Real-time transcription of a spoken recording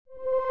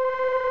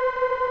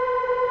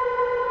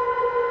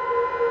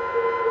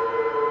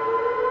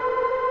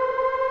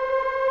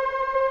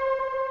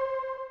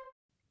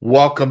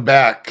Welcome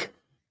back.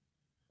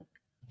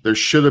 There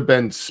should have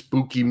been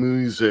spooky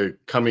music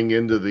coming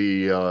into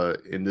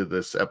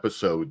this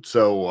episode.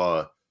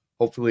 So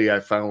hopefully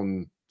I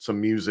found some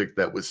music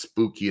that was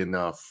spooky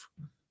enough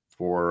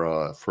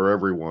for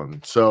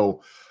everyone.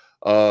 So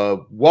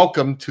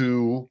welcome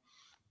to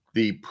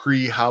the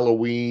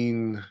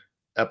pre-Halloween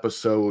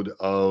episode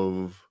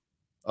of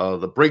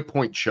the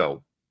Breakpoint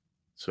Show.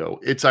 So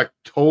it's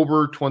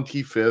October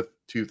 25th,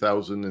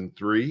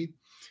 2003,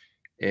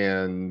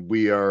 and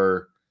we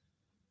are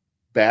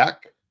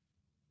back.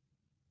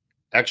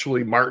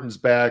 Actually, Martin's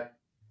back.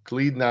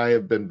 Khalid and I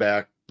have been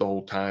back the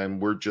whole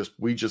time.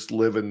 We just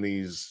live in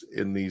these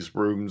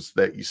rooms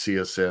that you see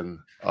us in.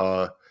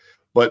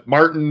 But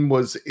Martin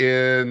was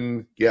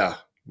in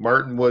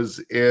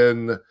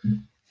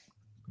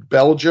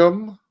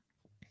Belgium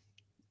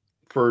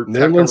for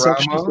Netherlands.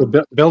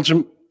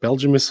 Techorama.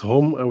 Belgium is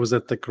home. I was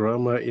at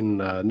Techorama in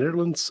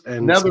Netherlands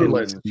and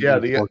Netherlands. Yeah,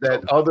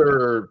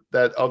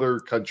 that other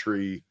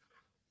country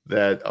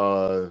that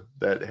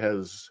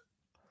has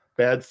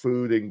bad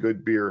food and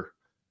good beer.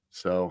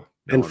 So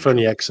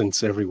funny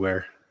accents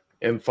everywhere.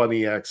 And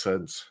funny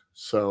accents.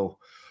 So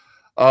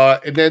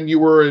and then you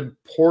were in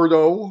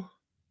Porto,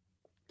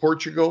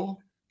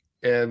 Portugal,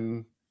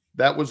 and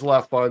that was a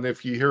lot of fun.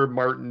 If you hear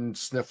Martin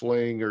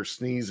sniffling or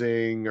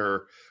sneezing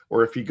or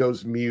if he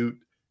goes mute,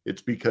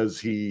 it's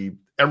because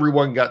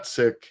everyone got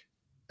sick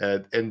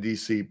at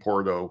NDC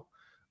Porto.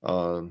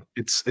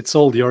 It's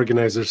all the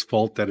organizers'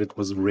 fault that it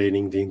was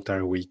raining the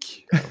entire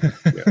week.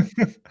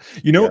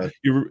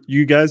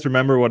 You guys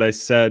remember what I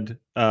said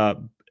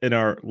in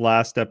our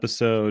last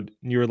episode?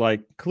 You were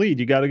like, Khalid,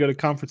 you got to go to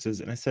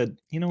conferences. And I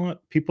said, you know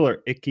what? People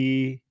are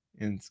icky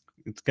and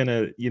it's going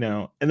to,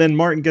 and then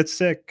Martin gets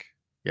sick.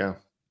 Yeah.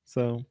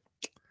 So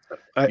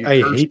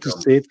I hate to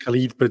say it,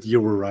 Khalid, but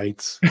you were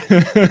right.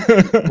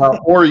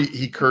 Or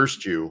he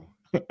cursed you.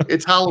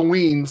 It's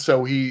Halloween,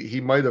 so he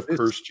might have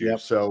cursed you.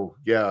 Yep. So,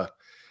 yeah.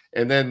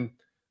 And then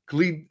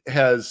Khalid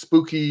has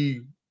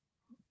spooky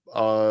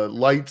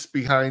lights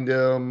behind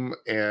him,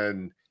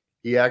 and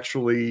he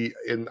actually,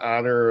 in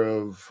honor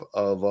of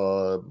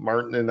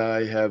Martin and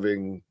I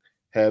having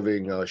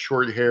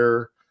short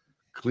hair,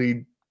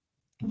 Khalid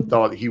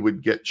thought he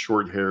would get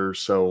short hair,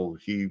 so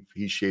he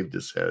shaved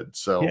his head.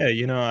 So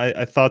yeah,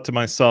 I thought to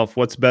myself,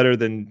 what's better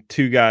than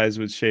two guys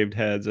with shaved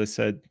heads? I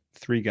said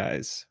three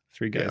guys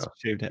with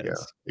shaved heads. Yeah,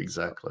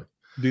 exactly.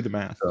 Do the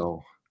math.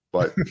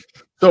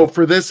 So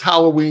for this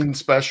Halloween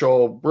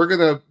special, we're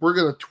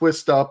gonna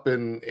twist up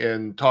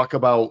and talk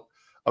about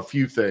a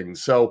few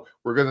things. So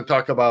we're gonna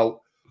talk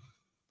about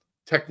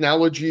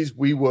technologies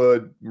we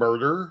would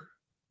murder,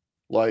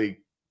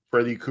 like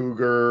Freddy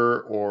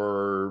Krueger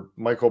or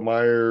Michael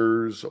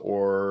Myers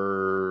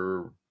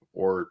or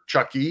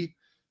Chucky.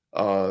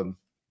 I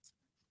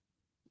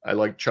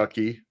like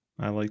Chucky.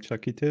 I like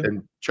Chucky too.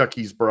 And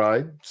Chucky's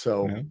Bride.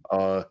 So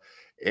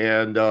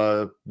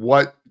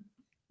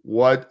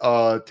what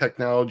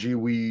technology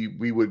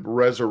we would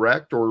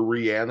resurrect or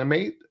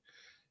reanimate.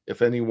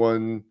 If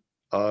anyone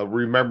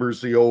remembers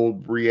the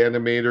old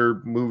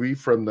Reanimator movie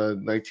from the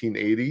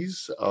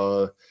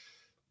 1980s,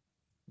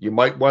 you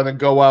might want to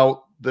go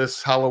out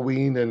this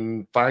Halloween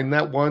and find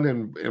that one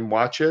and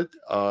watch it.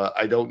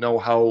 I don't know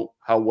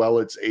how well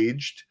it's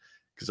aged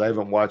because I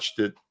haven't watched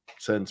it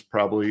since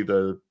probably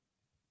the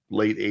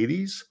late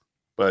 80s,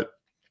 but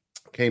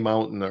came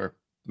out in our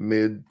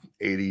mid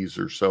 80s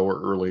or so, or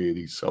early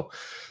 80s. So,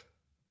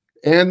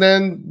 and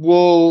then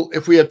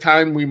if we have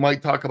time, we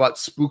might talk about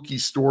spooky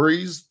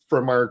stories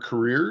from our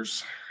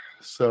careers.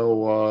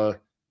 So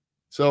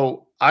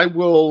I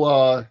will,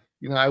 I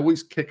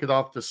always kick it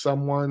off to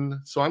someone.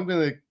 So I'm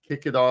going to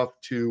kick it off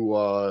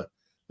to,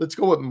 let's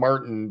go with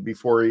Martin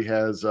before he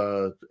has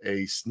a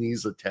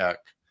sneeze attack,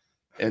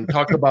 and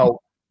talk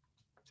about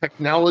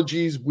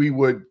technologies we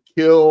would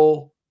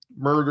kill,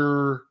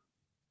 murder,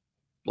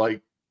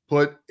 like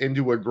put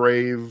into a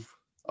grave.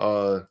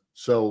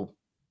 So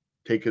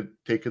take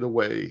it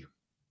away.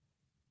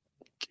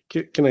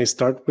 Can I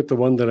start with the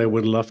one that I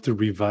would love to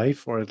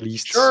revive, or at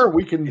least sure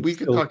we can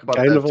talk about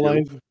kind that of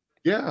alive too.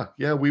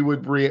 Yeah, we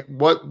would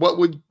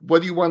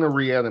what do you want to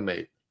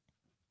reanimate?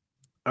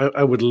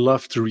 I would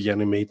love to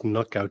reanimate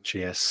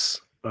Knockout.js.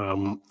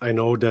 I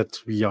know that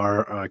we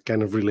are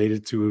kind of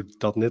related to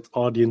 .NET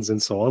audience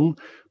and so on,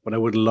 but I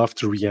would love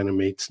to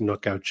reanimate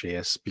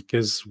Knockout.js,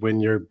 because when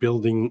you're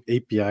building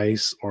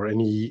APIs or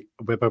any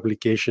web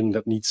application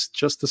that needs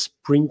just a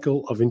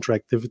sprinkle of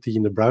interactivity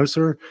in the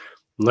browser,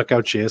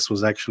 Knockout.js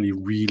was actually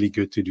really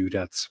good to do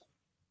that.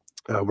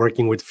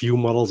 Working with view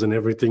models and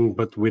everything,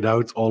 but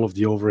without all of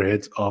the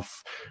overhead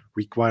of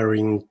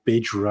requiring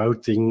page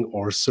routing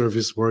or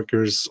service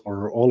workers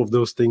or all of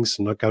those things.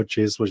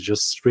 Knockout.js was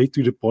just straight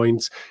to the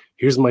point.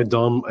 Here's my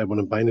DOM. I want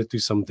to bind it to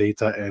some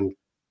data and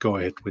go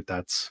ahead with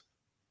that.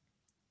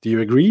 Do you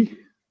agree?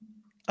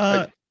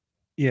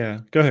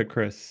 Yeah. Go ahead,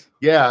 Chris.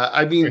 Yeah,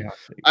 I mean,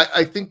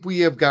 I think we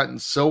have gotten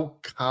so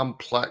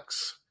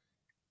complex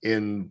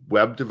in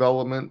web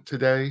development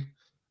today.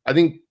 I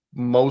think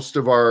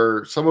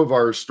some of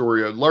our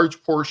story, a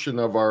large portion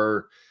of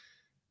our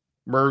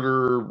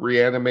Murder,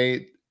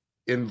 Reanimate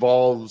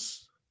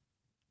involves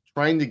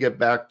trying to get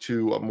back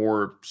to a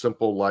more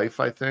simple life,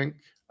 I think.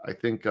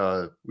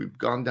 We've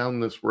gone down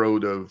this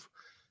road of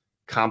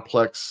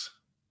complex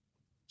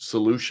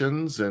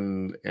solutions,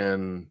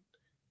 and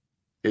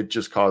it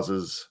just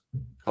causes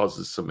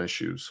some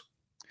issues.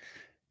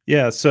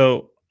 Yeah,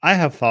 so I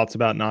have thoughts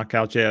about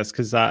Knockout.js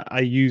because I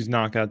use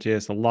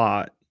Knockout.js a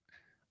lot.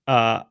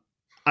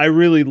 I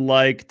really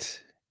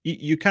liked,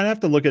 you kind of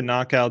have to look at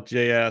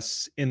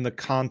Knockout.js in the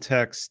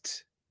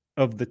context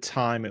of the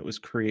time it was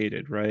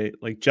created, right?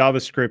 Like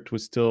JavaScript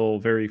was still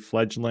very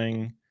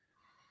fledgling.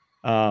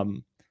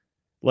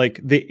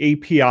 Like the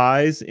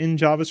APIs in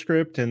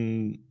JavaScript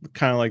and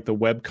kind of like the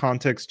web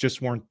context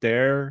just weren't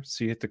there.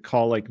 So you had to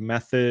call like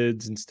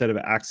methods instead of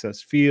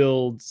access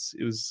fields.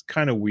 It was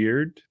kind of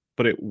weird,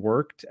 but it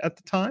worked at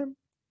the time.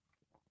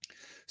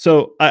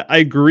 So I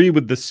agree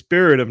with the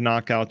spirit of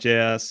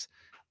Knockout.js.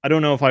 I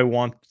don't know if I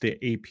want the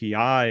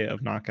API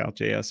of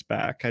Knockout.js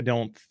back. I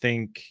don't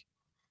think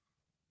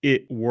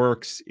it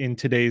works in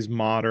today's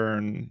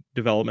modern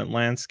development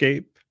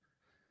landscape.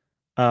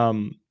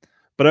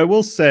 But I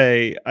will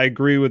say I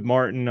agree with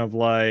Martin of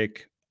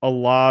like a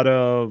lot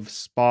of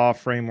SPA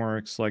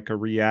frameworks like a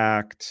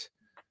React,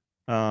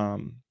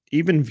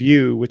 even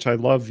Vue, which I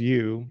love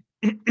Vue,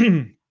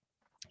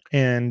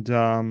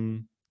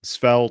 and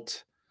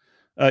Svelte.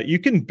 You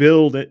can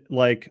build it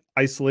like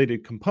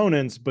isolated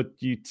components, but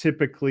you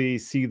typically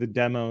see the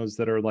demos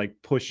that are like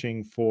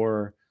pushing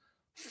for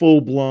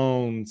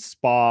full-blown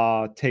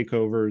SPA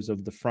takeovers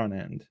of the front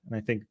end. And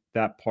I think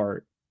that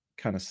part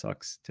kind of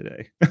sucks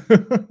today.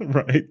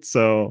 Right.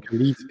 So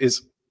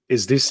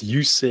is this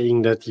you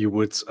saying that you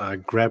would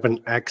grab an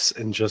axe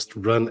and just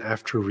run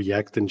after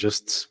React and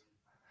just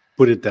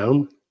put it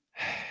down?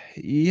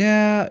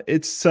 yeah,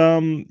 it's I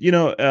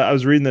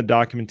was reading the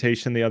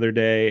documentation the other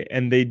day,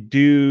 and they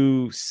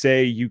do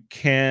say you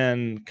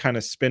can kind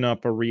of spin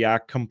up a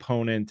React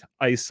component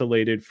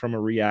isolated from a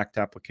React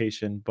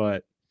application,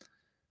 but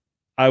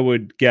I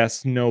would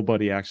guess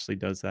nobody actually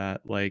does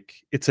that. Like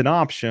it's an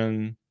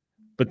option,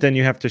 but then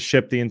you have to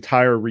ship the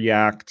entire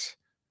React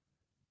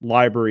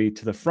library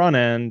to the front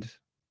end.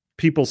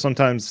 People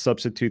sometimes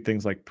substitute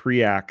things like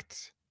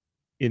Preact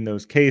in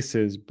those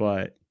cases,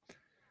 but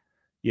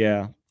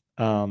yeah.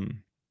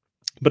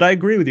 But I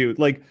agree with you.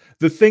 Like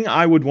the thing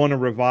I would want to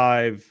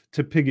revive,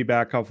 to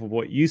piggyback off of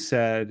what you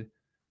said,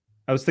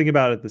 I was thinking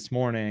about it this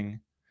morning.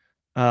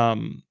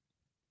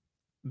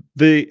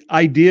 The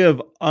idea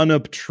of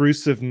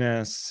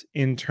unobtrusiveness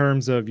in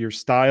terms of your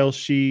style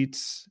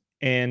sheets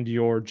and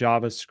your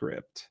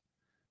JavaScript.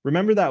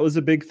 Remember that was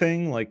a big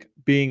thing, like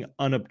being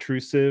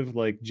unobtrusive.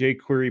 Like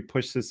jQuery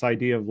pushed this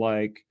idea of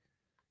like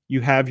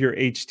you have your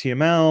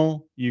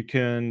HTML, you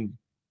can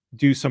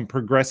do some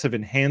progressive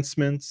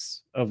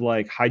enhancements of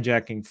like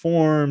hijacking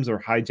forms or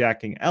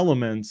hijacking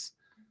elements,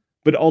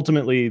 but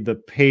ultimately the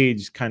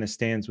page kind of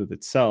stands with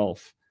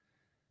itself.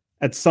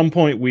 At some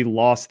point we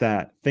lost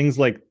that. Things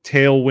like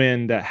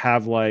Tailwind that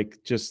have like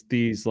just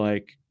these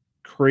like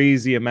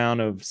crazy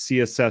amount of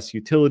CSS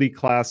utility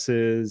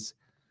classes,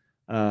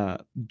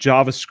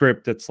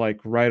 JavaScript that's like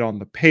right on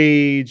the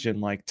page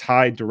and like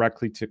tied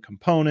directly to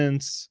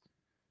components.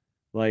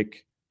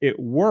 Like it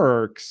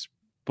works,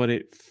 but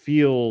it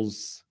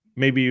feels,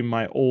 maybe in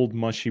my old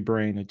mushy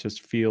brain, it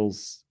just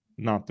feels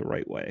not the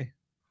right way.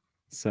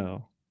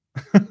 So,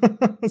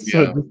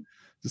 Yeah.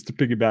 Just to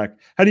piggyback,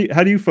 how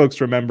do you folks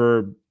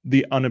remember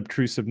the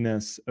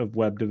unobtrusiveness of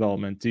web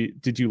development?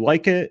 Did you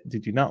like it?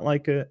 Did you not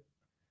like it?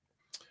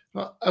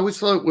 I always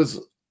thought it was,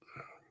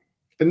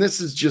 and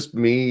this is just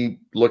me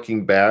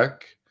looking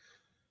back,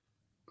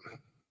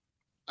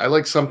 I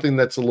like something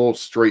that's a little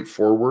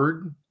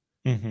straightforward.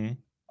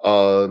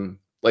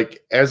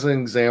 Like as an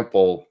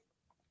example,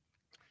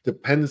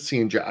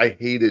 I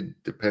hated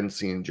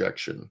dependency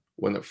injection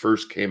when it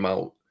first came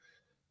out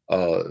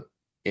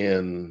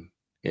in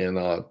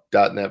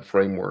 .NET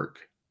framework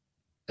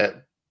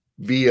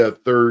via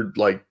third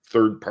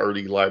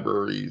party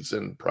libraries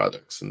and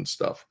products and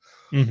stuff.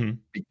 Not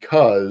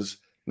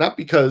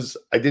because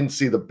I didn't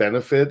see the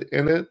benefit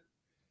in it.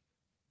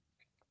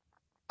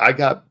 I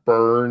got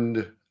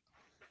burned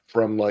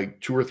from like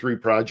 2 or 3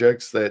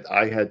 projects that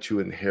I had to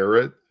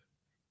inherit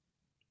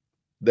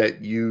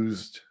that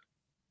used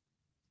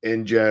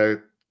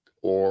inject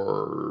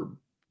or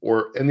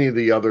any of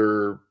the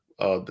other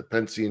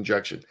dependency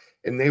injection,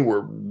 and they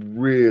were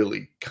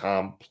really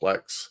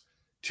complex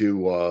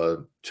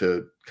to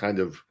kind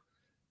of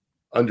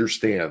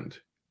understand.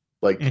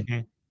 Like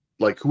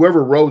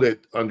whoever wrote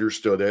it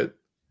understood it,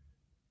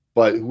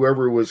 but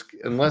whoever was,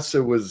 unless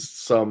it was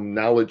some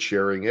knowledge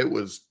sharing, it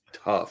was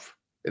tough.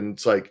 And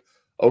it's like,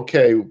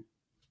 okay,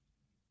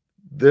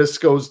 this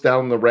goes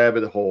down the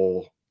rabbit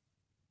hole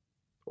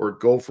or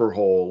gopher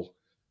hole.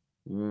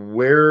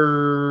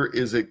 Where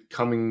is it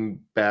coming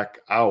back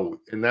out?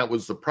 And that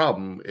was the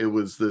problem. It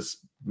was this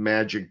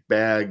magic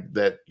bag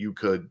that you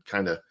could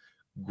kind of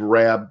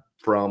grab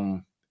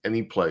from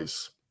any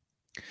place.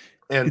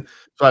 And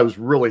so I was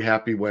really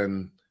happy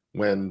when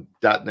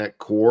 .NET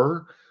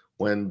Core,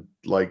 when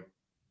like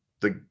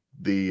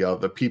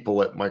the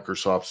people at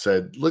Microsoft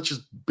said, let's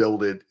just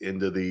build it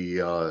into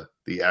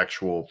the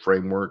actual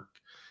framework,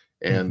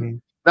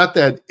 and not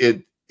that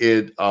it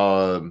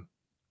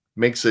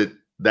makes it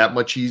that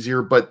much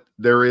easier, but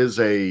there is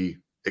a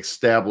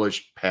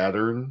established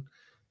pattern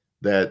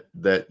that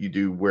you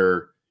do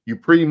where you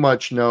pretty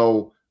much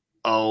know,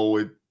 oh,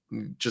 it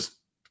just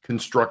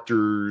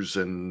constructors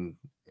and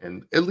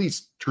at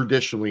least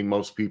traditionally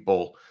most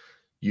people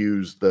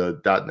use the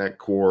 .NET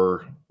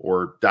Core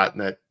or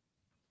 .NET,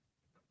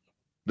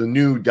 the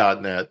new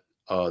 .NET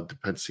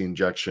dependency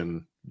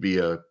injection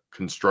via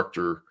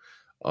constructor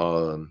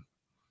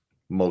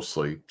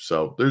mostly.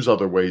 So there's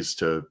other ways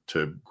to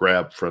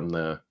grab from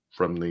the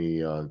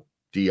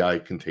DI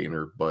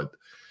container, but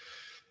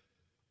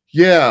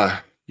yeah.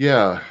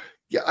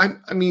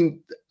 I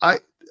mean, I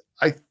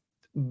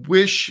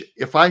wish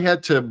if I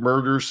had to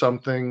murder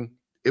something,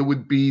 it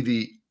would be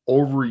the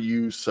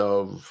overuse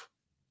of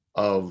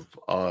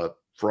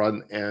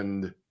front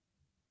end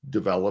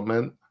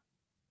development.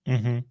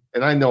 And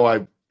I know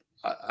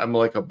I'm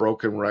like a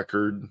broken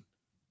record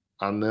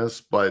on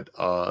this, but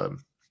I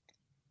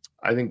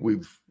think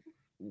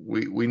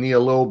we need a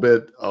little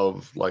bit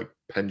of like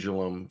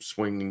pendulum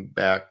swinging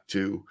back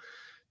to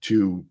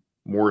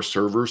more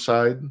server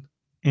side.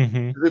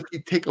 If you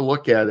take a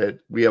look at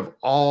it, we have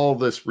all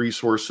this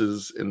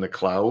resources in the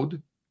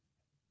cloud,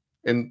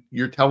 and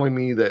you're telling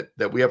me that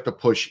we have to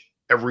push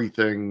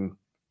everything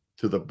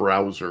to the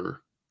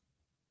browser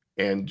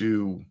and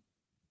do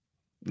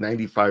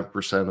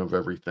 95% of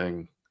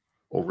everything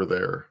over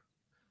there.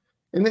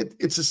 And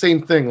it's the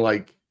same thing.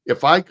 Like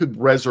if I could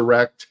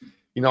resurrect,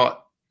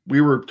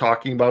 we were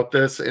talking about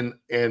this, and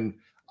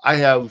I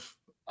have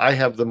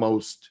the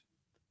most,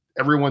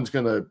 everyone's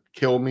going to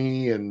kill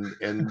me and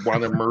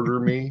want to murder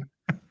me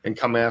and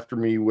come after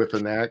me with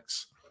an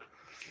axe.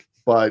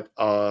 But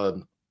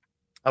I'll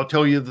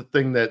tell you the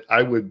thing that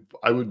I would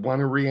want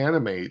to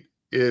reanimate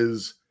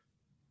is,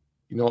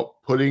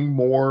 putting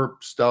more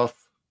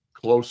stuff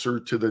closer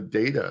to the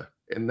data.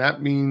 And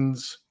that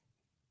means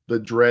the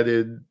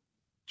dreaded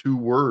 2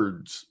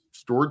 words,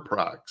 stored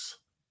procs.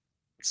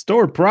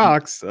 Stored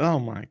procs? Oh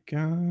my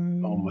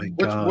god. Oh my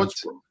god.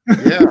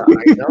 Yeah,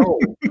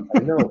 I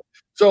know.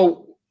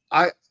 So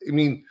I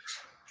mean,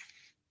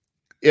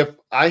 if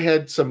I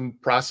had some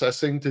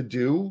processing to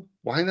do,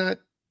 why not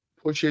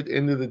push it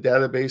into the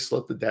database,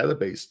 let the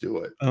database do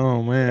it?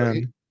 Oh man.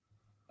 Right?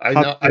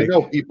 I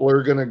know people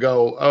are gonna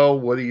go, oh,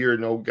 what a year,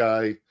 no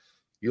guy.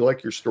 You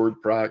like your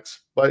stored procs,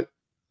 but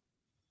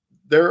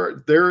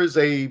there is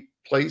a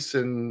place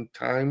and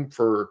time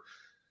for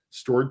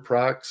stored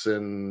procs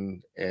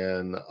and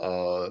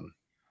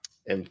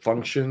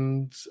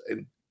functions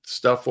and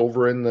stuff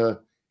over in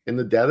the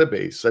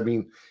database. I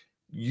mean,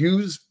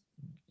 use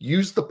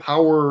the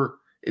power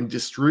and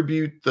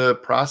distribute the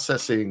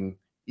processing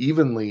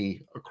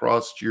evenly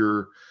across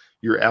your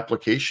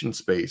application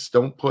space.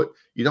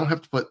 You don't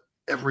have to put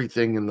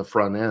everything in the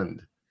front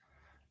end.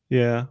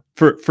 Yeah.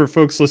 For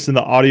folks listening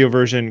to the audio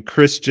version,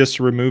 Chris just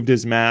removed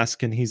his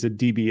mask and he's a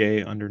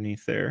DBA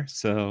underneath there.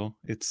 So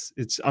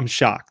I'm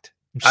shocked.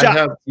 I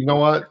have, you know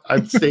what?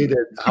 I've stayed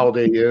at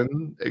Holiday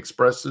Inn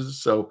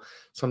Expresses, so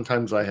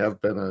sometimes I have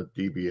been a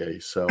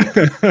DBA. So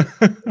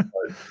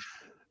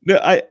no,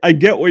 I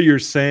get what you're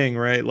saying,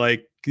 right?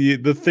 Like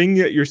the thing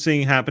that you're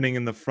seeing happening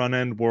in the front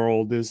end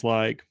world is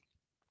like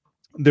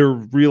they're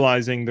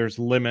realizing there's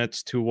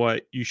limits to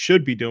what you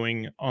should be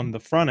doing on the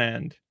front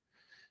end.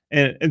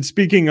 And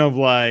speaking of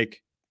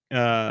like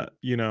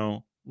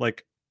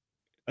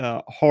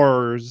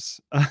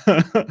horrors,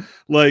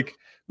 like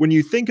when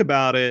you think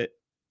about it,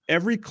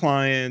 every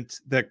client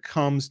that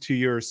comes to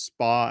your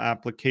spa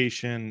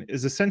application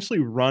is essentially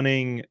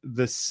running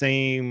the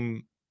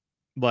same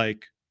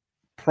like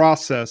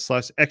process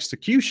 /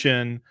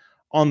 execution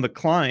on the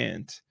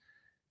client.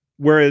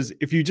 Whereas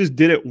if you just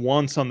did it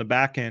once on the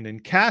back end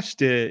and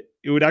cached it,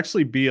 it would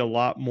actually be a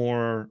lot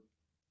more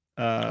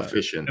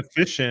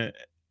efficient,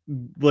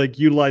 like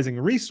utilizing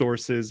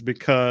resources,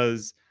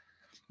 because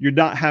you're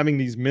not having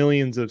these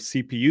millions of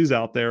CPUs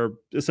out there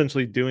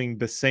essentially doing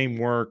the same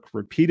work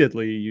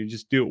repeatedly. You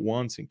just do it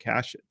once and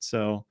cache it.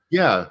 So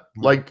yeah,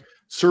 like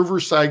server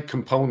side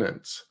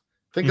components.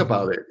 Think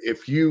about it.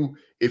 If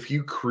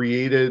you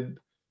created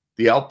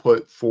the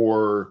output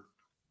for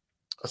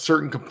a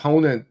certain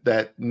component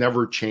that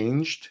never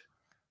changed,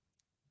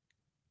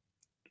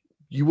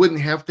 you wouldn't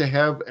have to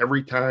have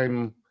every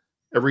time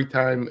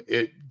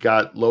it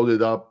got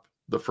loaded up.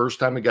 The first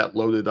time it got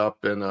loaded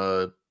up in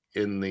the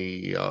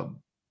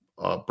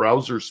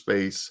browser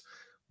space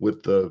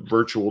with the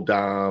virtual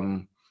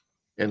DOM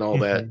and all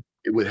that,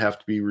 it would have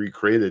to be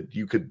recreated.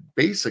 You could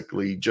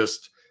basically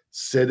just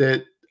sit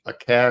it a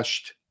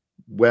cached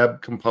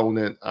web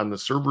component on the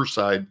server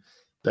side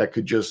that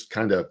could just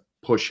kind of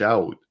push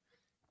out.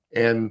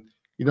 And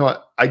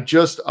I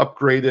just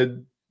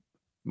upgraded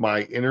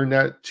my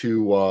internet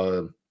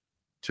to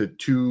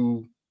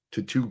 2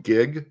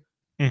 gig.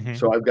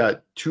 So I've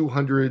got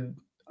 200.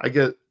 I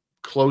get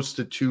close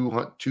to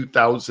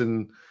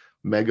 2,000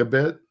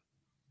 megabit.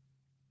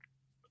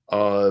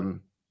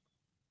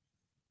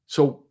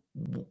 So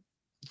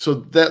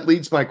that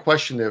leads my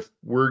question: if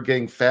we're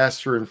getting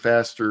faster and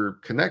faster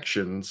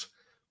connections,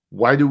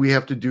 why do we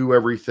have to do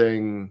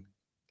everything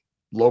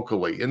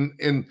locally?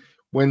 And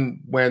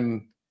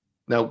when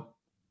now,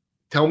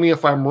 tell me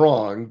if I'm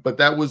wrong, but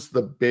that was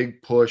the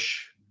big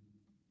push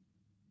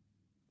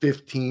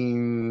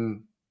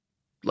 10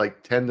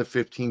 to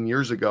 15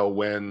 years ago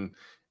when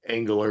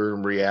Angular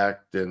and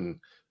React and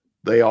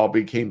they all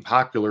became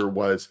popular.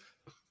 Was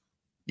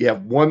you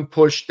have one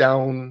push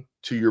down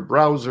to your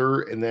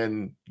browser, and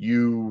then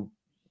you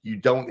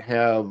don't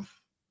have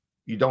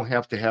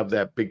to have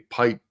that big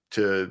pipe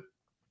to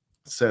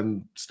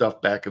send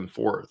stuff back and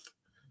forth.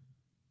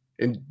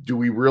 And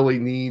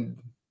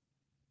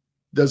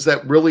does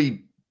that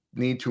really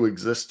need to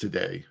exist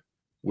today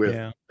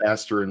with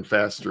faster and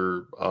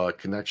faster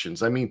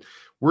connections? I mean,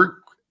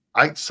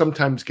 I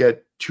sometimes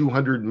get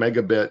 200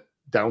 megabit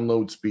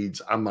download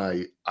speeds on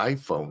my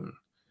iPhone,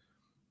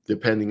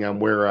 depending on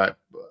where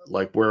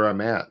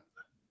I'm at.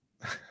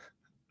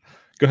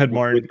 Go ahead,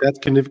 Martin.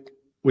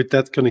 With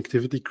that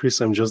connectivity,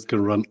 Chris, I'm just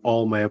gonna run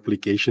all my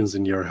applications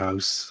in your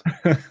house.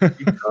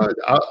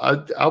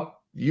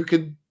 You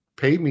could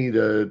pay me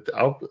to.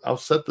 I'll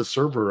set the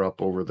server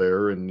up over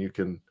there, and you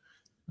can.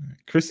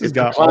 Chris has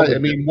got. I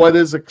mean, what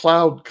is a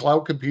cloud?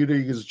 Cloud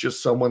computing is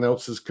just someone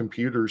else's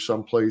computer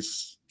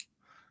someplace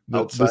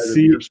outside of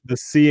yours. The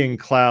C in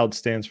cloud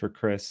stands for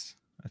Chris.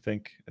 I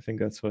think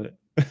that's what.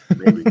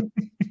 Maybe.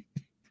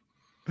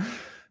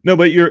 No,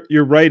 but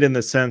you're right in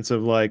the sense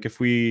of like, if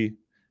we,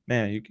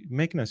 man, you're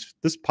making us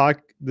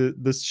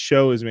this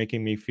show is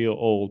making me feel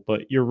old,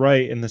 but you're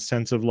right in the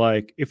sense of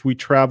like, if we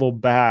travel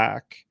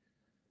back,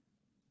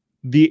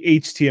 the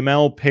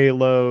HTML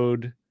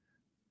payload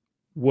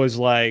was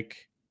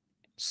like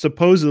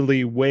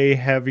supposedly way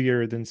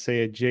heavier than,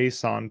 say, a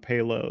JSON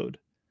payload.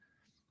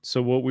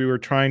 So what we were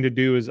trying to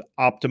do is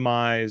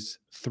optimize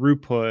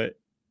throughput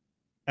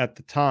at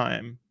the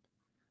time.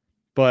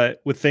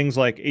 But with things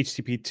like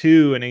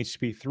HTTP2 and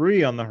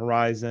HTTP3 on the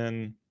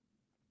horizon,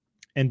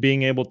 and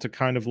being able to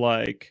kind of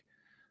like,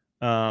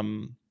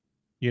 pipeline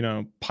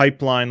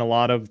a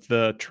lot of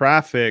the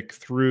traffic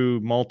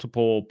through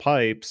multiple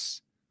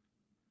pipes,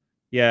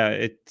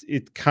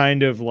 it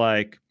kind of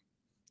like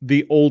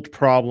the old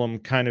problem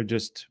kind of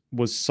just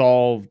was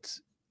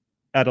solved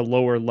at a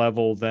lower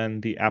level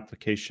than the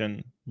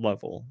application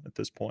level at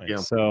this point. Yeah.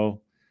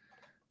 So,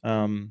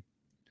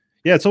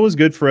 it's always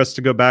good for us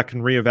to go back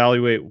and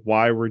reevaluate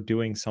why we're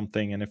doing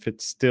something and if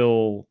it's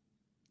still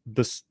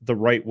the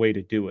right way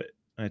to do it.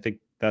 And I think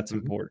that's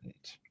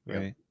important,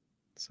 right? Yeah.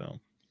 So,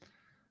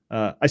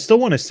 I still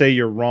want to say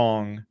you're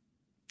wrong,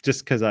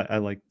 just because I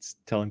like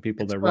telling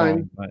people they're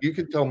wrong. But... You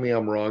can tell me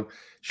I'm wrong.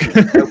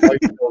 My wife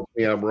tells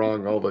me I'm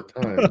wrong all the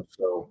time.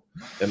 So,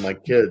 and my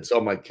kids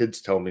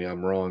tell me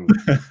I'm wrong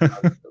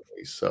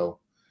constantly. So,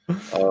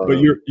 but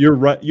you're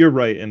right. You're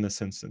right in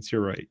this instance.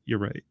 You're right.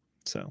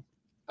 So,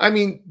 I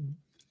mean,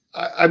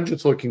 I'm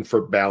just looking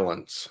for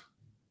balance.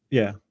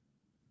 Yeah,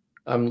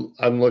 I'm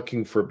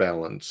looking for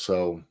balance.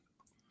 So,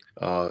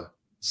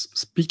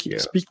 speaking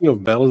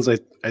of balance,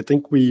 I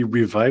think we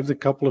revived a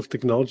couple of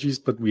technologies,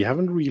 but we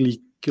haven't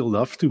really killed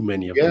off too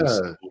many of them.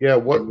 So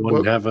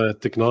what have a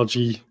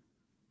technology?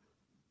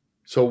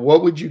 So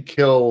what would you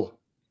kill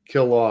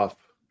off?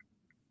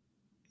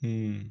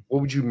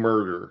 What would you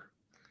murder?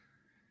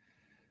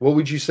 What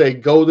would you say?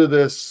 Go to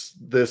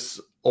this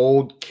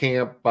old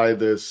camp by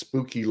this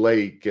spooky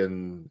lake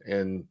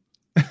and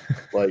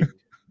like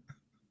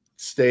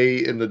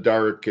stay in the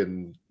dark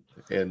and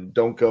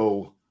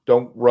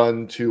don't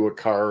run to a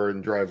car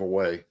and drive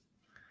away.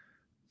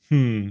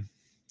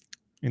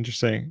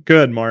 Interesting.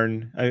 Good,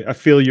 Martin. I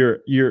feel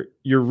you're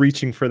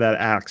reaching for that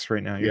axe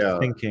right now. You're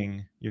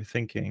thinking.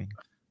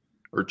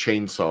 Or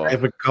chainsaw.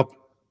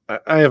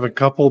 I have a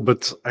couple,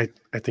 but I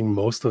think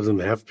most of them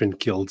have been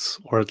killed,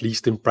 or at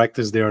least in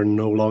practice they are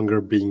no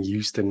longer being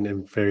used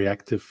and very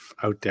active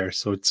out there.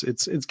 So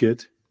it's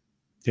good.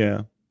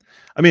 Yeah.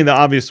 I mean, the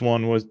obvious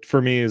one was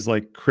for me is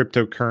like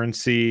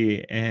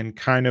cryptocurrency and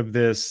kind of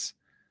this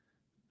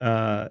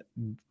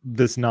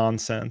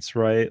nonsense,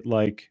 right?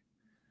 Like,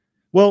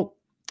 well,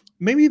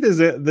 maybe this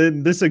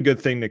is a good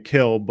thing to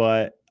kill,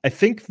 but I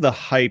think the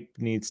hype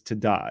needs to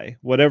die.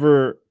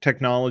 Whatever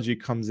technology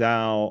comes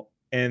out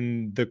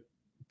and the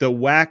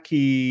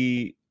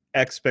wacky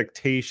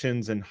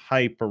expectations and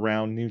hype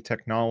around new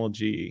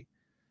technology,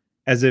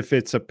 as if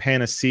it's a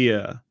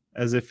panacea,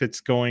 as if it's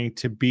going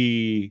to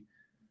be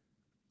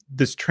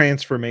this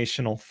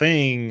transformational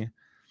thing.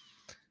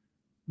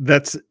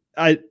 That's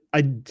I'd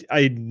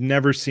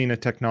never seen a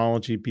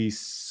technology be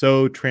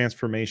so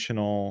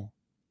transformational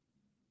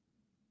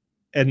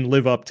and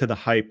live up to the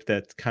hype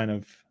that kind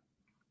of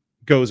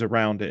goes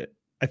around it.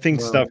 I think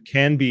stuff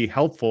can be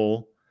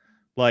helpful.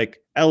 Like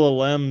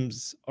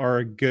LLMs are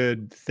a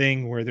good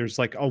thing where there's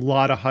like a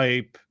lot of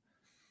hype,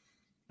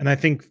 and I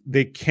think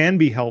they can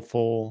be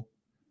helpful,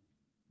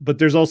 but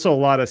there's also a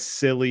lot of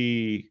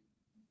silly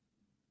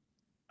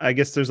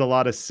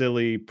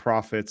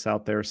prophets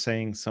out there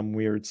saying some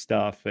weird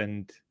stuff,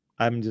 and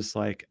I'm just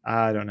like,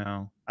 I don't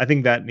know. I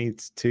think that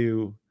needs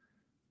to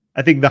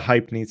I think the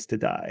hype needs to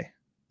die.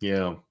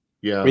 Yeah.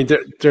 I mean,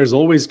 there's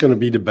always going to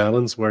be the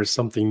balance where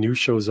something new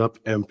shows up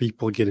and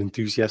people get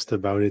enthusiastic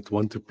about it,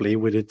 want to play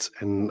with it,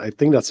 and I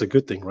think that's a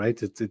good thing,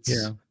 right? It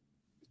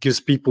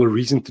gives people a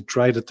reason to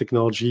try the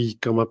technology,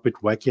 come up with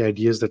wacky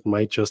ideas that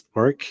might just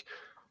work.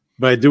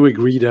 But I do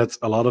agree that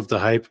a lot of the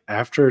hype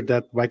after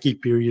that wacky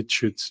period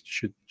should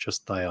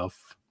just die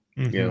off.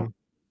 Mm-hmm. Yeah.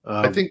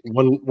 I think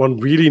one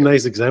really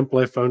nice example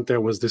I found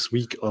there was this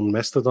week on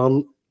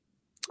Mastodon,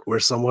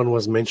 where someone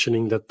was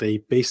mentioning that they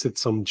pasted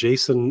some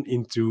JSON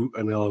into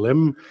an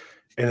LLM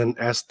and then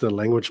asked the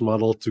language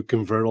model to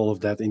convert all of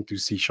that into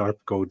C#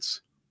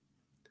 codes.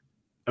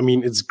 I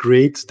mean, it's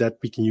great that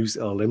we can use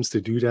LLMs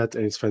to do that,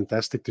 and it's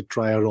fantastic to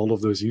try out all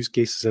of those use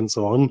cases and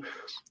so on.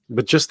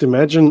 But just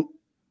imagine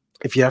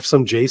if you have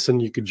some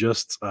JSON, you could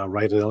just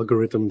write an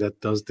algorithm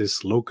that does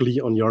this locally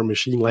on your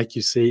machine. Like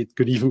you say, it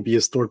could even be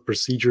a stored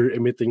procedure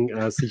emitting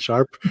C#.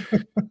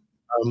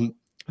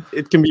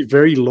 It can be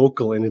very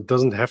local, and it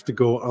doesn't have to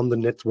go on the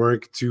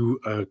network to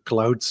a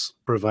cloud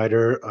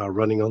provider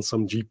running on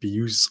some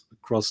GPUs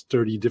across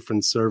 30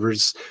 different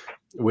servers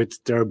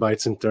with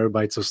terabytes and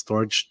terabytes of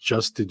storage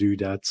just to do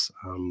that.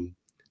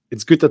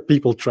 It's good that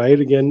people try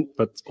it again,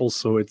 but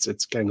also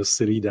it's kind of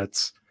silly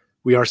that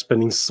we are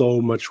spending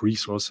so much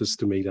resources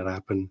to make that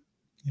happen.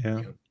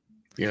 Yeah.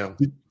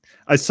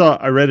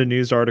 I read a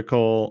news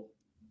article.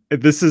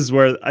 This is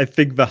where I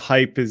think the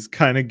hype is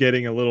kind of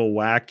getting a little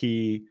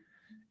wacky.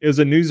 It was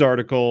a news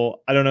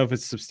article. I don't know if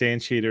it's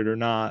substantiated or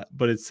not,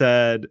 but it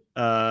said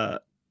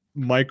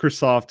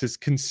Microsoft is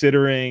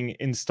considering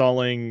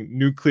installing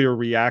nuclear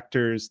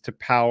reactors to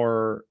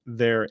power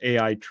their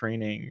AI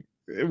training,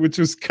 which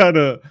was it's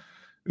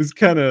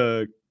kind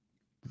of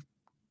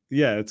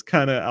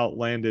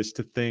outlandish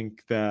to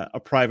think that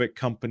a private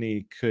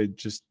company could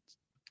just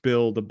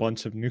build a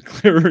bunch of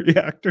nuclear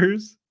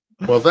reactors.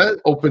 Well, that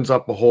opens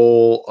up a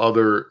whole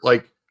other,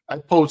 like, I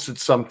posted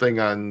something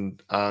on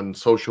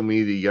social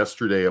media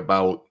yesterday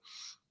about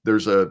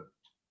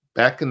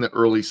back in the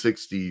early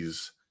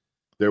 60s,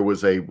 there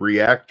was a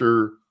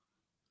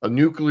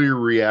nuclear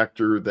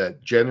reactor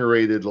that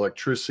generated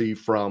electricity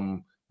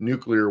from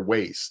nuclear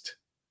waste.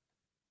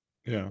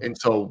 Yeah. And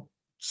so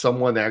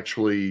someone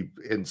actually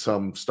in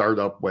some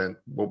startup went,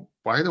 well,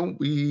 why don't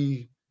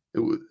we,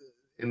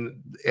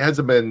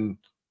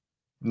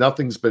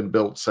 nothing's been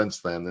built since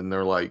then. And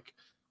they're like,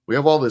 we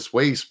have all this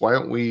waste. Why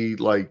don't we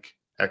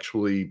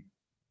actually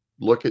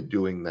look at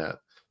doing that?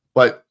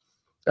 But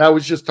I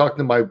was just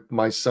talking to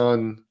my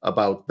son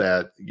about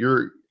that.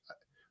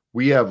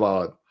 We have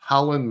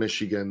Holland,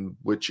 Michigan,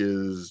 which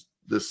is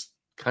this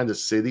kind of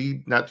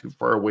city not too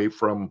far away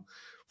from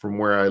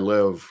where I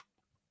live.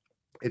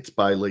 It's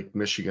by Lake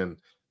Michigan.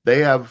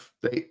 They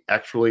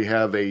actually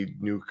have a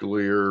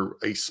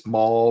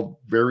small,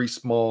 very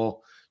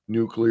small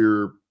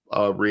nuclear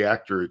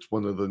reactor. It's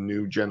one of the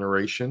new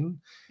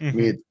generation. Mm-hmm. I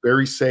mean, it's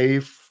very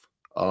safe.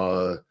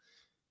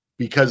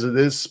 Because it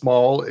is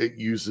small, it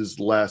uses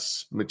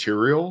less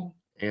material.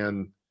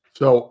 And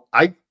so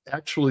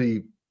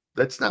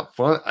that's not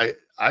fun.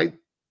 I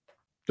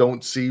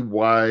don't see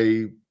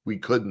why we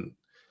couldn't.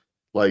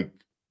 Like,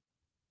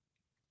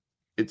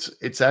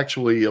 it's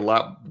actually a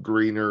lot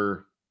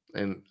greener,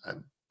 and I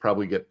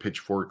probably get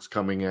pitchforks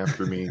coming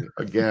after me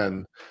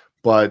again.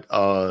 But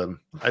I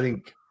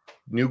think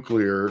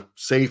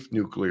safe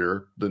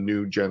nuclear, the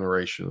new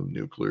generation of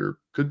nuclear,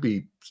 could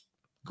be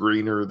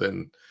greener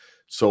than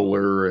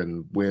solar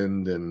and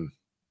wind and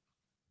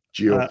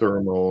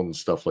geothermal and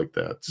stuff like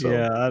that. So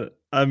yeah,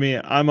 I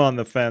mean, I'm on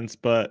the fence,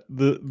 but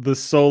the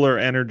solar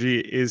energy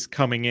is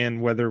coming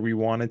in whether we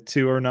want it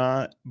to or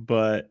not.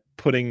 But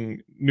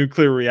putting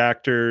nuclear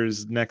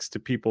reactors next to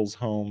people's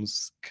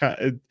homes,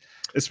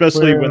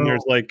 especially when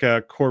there's like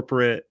a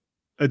corporate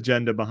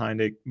agenda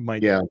behind it,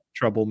 might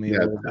trouble me a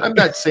little bit. I'm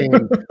not saying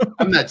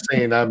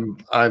I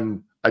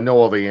know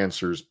all the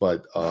answers,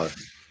 but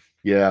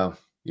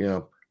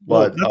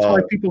But that's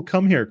why people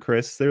come here,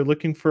 Chris. They're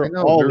looking for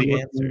all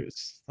the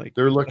answers. Like,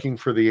 they're looking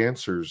for the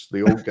answers,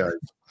 the old guys.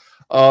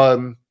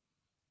 I'm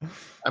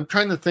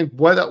trying to think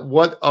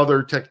what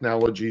other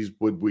technologies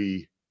would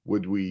we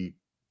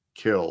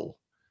kill?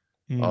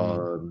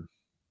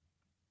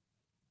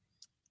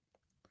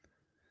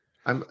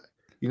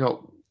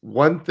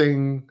 One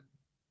thing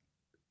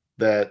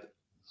that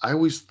I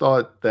always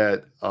thought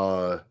that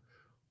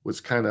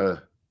was kind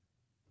of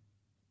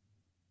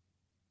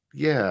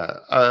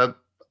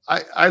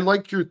I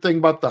like your thing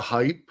about the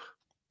hype.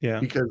 Yeah.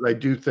 Because I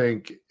do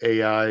think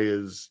AI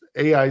is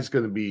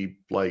going to be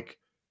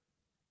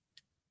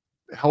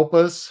help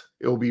us.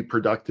 It'll be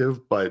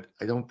productive, but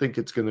I don't think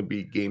it's going to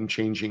be game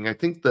changing. I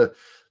think the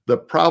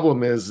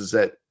problem is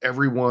that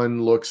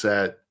everyone looks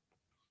at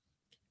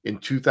in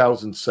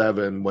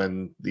 2007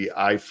 when the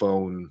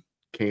iPhone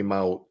came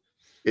out,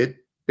 it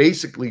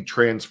basically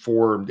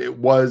transformed. It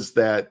was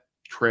that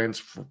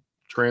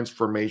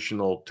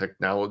transformational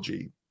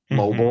technology,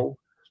 mobile,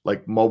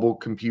 like mobile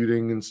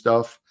computing and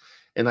stuff.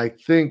 And I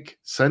think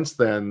since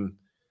then,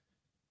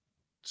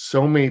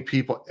 so many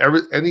people,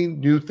 any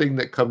new thing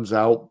that comes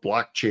out,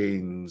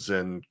 blockchains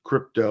and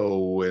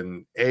crypto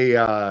and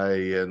AI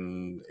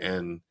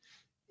and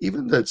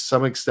even to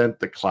some extent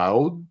the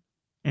cloud,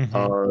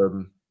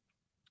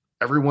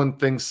 everyone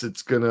thinks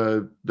it's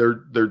gonna,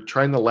 they're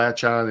trying to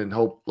latch on and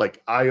hope,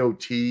 like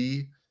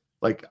IoT.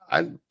 Like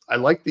I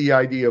like the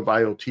idea of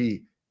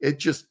IoT. It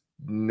just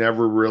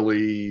never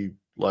really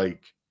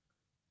like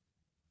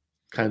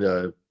kind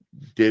of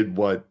did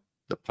what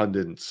the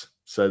pundits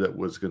said it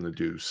was going to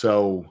do.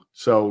 So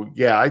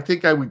yeah, I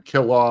think I would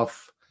kill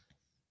off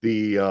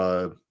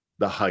the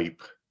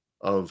hype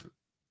of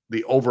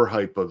the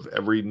overhype of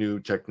every new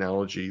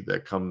technology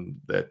that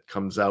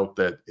comes out,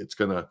 that it's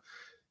going to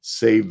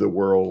save the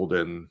world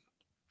and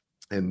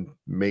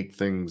make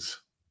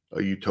things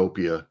a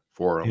utopia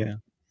for them. Yeah.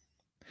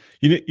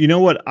 You know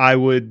what I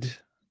would,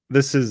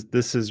 this is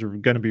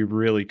going to be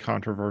really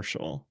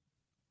controversial.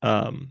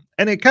 And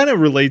it kind of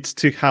relates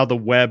to how the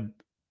web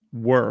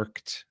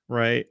worked,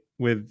 right?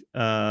 With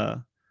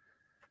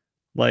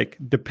like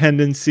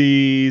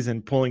dependencies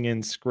and pulling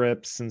in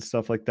scripts and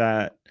stuff like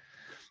that.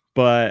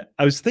 But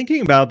I was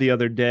thinking about the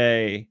other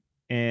day,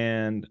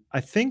 and I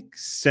think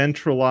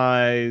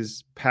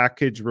centralized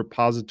package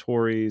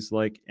repositories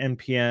like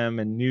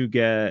npm and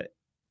NuGet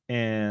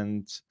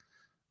and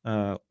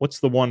what's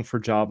the one for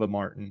Java,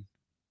 Martin?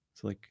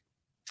 It's like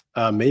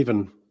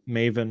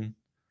Maven.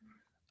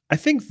 I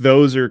think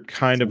those are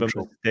kind of a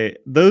mistake.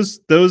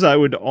 Those I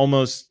would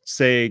almost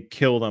say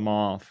kill them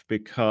off,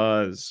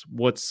 because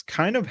what's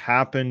kind of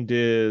happened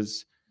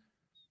is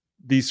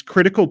these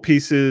critical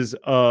pieces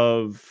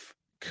of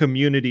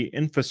community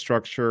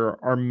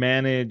infrastructure are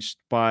managed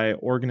by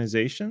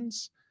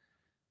organizations.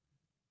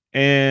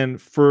 And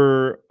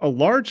for a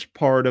large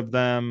part of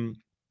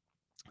them,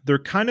 they're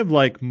kind of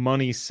like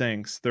money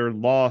sinks. They're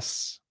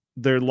losses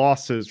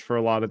for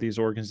a lot of these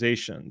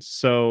organizations.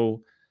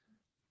 So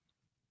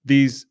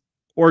these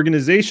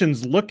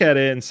organizations look at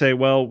it and say,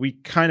 well, we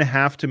kind of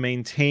have to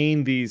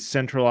maintain these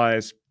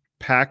centralized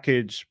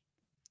package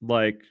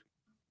like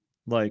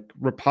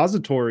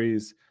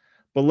repositories,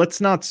 but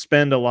let's not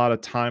spend a lot of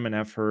time and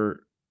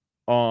effort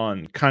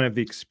on kind of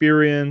the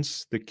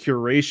experience, the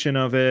curation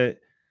of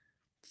it,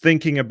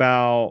 thinking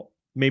about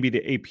maybe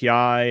the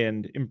API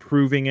and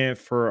improving it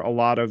for a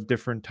lot of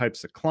different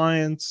types of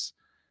clients.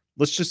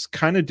 Let's just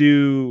kind of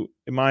do,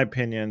 in my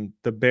opinion,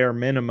 the bare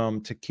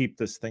minimum to keep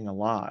this thing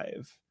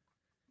alive.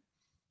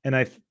 And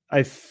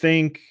I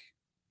think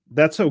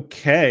that's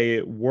okay.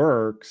 It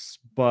works,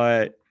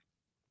 but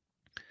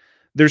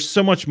there's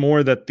so much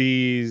more that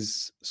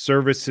these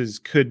services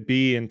could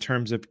be in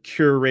terms of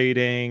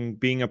curating,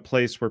 being a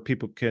place where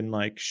people can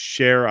like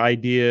share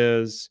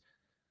ideas.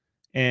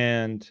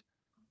 And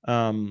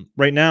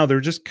right now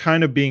they're just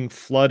kind of being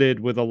flooded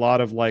with a lot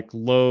of like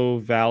low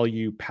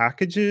value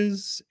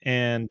packages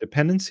and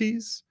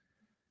dependencies.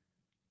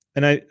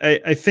 And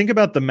I think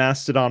about the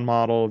Mastodon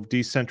model of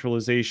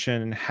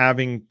decentralization and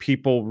having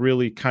people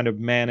really kind of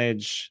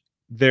manage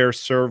their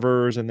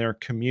servers and their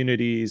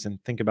communities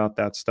and think about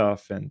that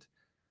stuff. And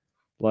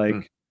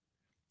like,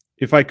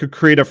 if I could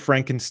create a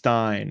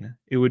Frankenstein,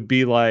 it would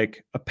be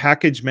like a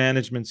package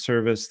management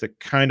service that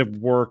kind of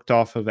worked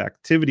off of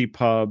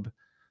ActivityPub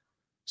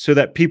so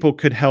that people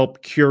could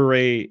help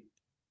curate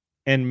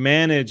and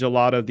manage a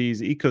lot of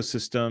these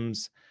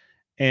ecosystems.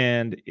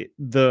 And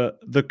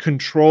the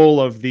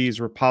control of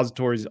these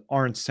repositories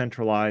aren't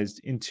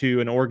centralized into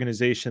an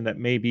organization that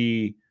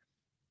maybe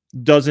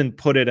doesn't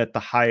put it at the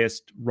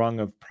highest rung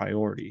of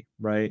priority,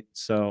 right?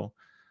 So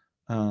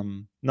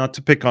not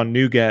to pick on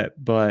NuGet,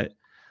 but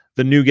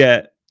the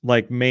NuGet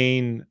like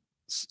main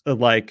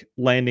like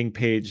landing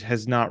page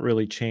has not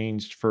really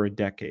changed for a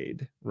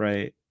decade,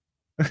 right?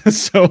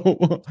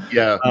 So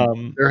yeah,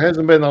 there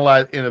hasn't been a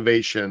lot of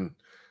innovation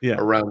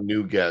around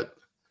NuGet.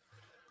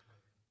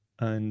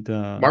 And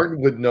Martin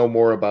would know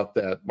more about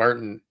that.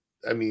 Martin,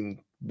 I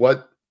mean,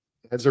 what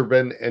has there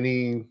been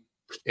any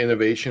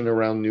innovation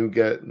around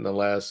NuGet in the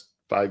last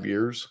 5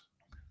 years?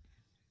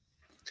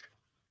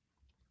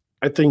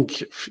 I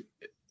think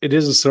it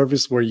is a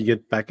service where you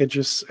get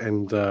packages,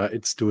 and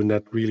it's doing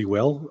that really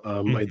well.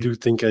 I do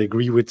think I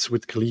agree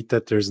with Khalid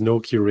that there's no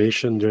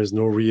curation, there's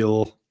no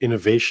real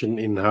innovation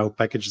in how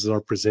packages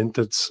are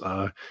presented.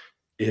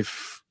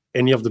 If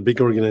any of the big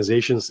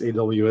organizations,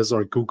 AWS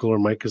or Google or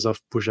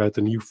Microsoft, push out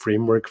a new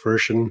framework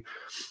version,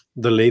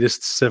 the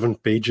latest 7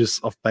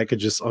 pages of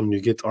packages on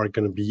NuGet are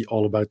going to be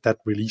all about that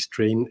release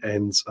train,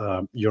 and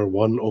your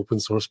one open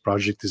source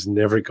project is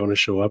never going to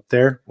show up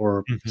there,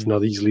 or it's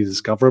not easily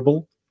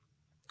discoverable.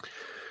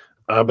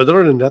 But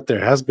other than that, there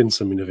has been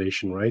some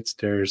innovation, right?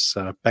 There's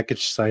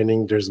package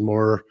signing. There's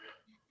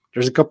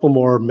a couple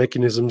more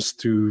mechanisms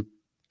to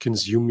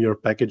consume your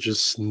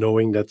packages,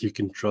 knowing that you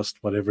can trust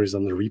whatever is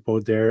on the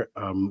repo there,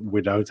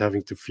 without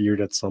having to fear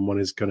that someone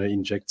is going to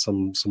inject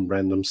some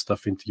random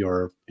stuff into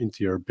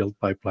your build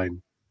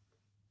pipeline.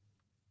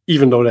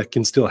 Even though that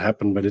can still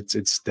happen, but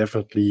it's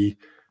definitely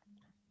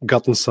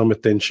gotten some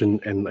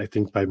attention, and I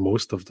think by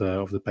most of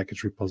the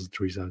package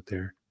repositories out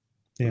there.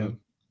 Yeah.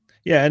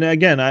 Yeah, and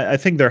again, I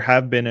think there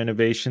have been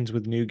innovations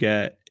with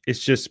NuGet.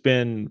 It's just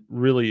been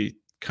really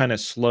kind of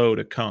slow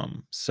to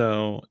come.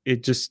 So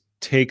it just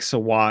takes a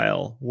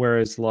while.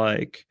 Whereas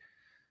like,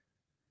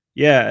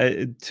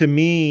 yeah, to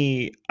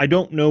me, I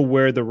don't know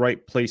where the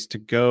right place to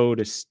go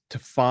to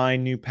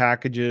find new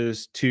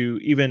packages, to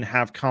even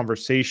have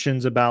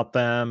conversations about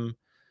them,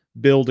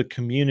 build a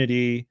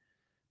community.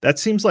 That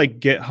seems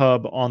like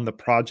GitHub on the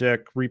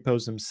project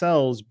repos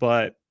themselves,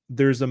 but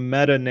there's a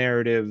meta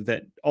narrative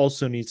that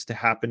also needs to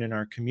happen in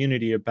our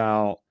community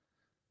about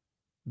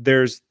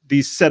there's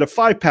these set of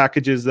 5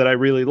 packages that I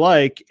really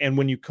like, and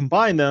when you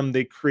combine them,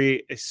 they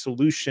create a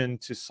solution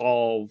to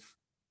solve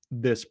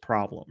this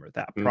problem or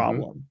that Mm-hmm.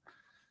 problem.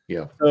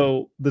 Yeah.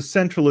 So the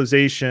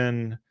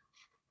centralization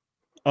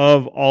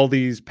of all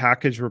these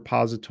package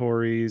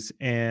repositories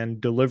and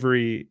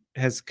delivery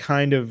has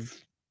kind of,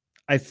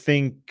 I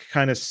think,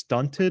 kind of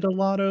stunted a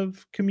lot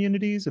of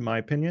communities, in my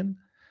opinion.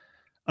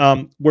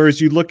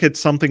 Whereas you look at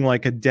something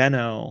like a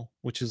Deno,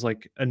 which is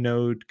like a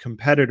Node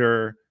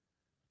competitor.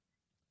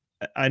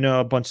 I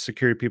know a bunch of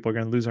security people are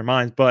going to lose their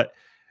minds, but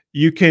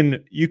you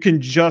can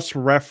just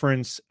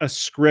reference a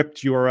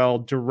script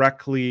URL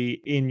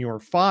directly in your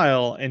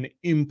file and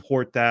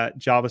import that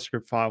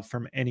JavaScript file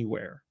from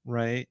anywhere,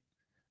 right?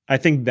 I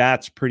think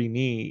that's pretty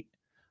neat.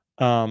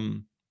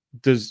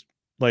 Does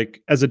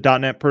like as a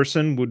 .NET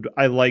person, would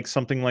I like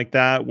something like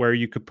that where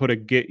you could put a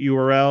Git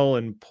URL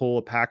and pull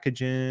a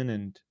package in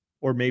and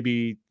or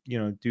maybe,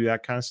 do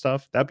that kind of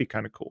stuff? That'd be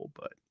kind of cool,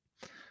 but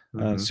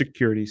Mm-hmm.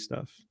 security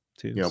stuff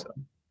too. Yep. So.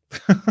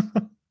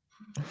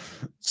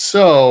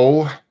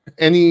 So,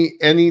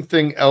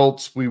 anything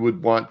else we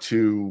would want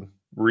to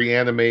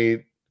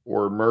reanimate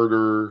or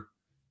murder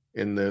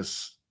in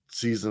this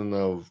season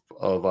of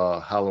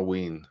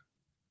Halloween?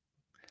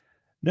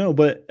 No,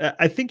 but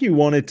I think you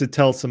wanted to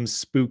tell some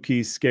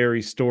spooky,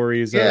 scary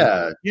stories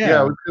of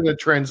Yeah, we're going to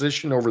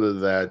transition over to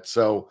that.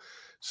 So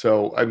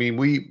I mean,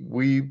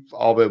 we've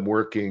all been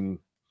working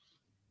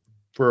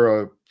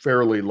for a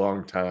fairly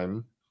long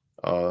time.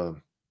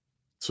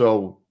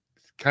 So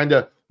kind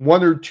of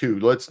one or two.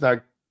 Let's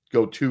not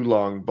go too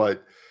long,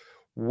 but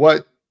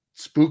what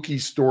spooky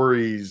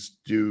stories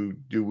do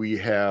we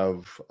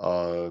have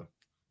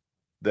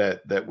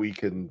that we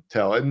can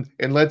tell?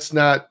 And let's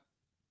not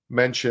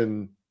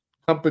mention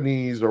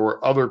companies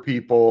or other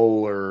people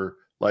or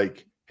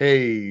like,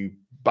 hey,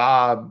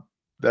 Bob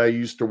that I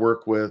used to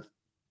work with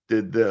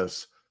did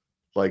this.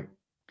 Like,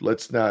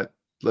 let's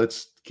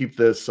keep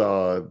this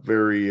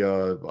very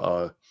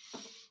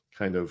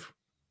kind of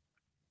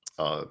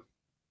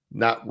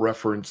not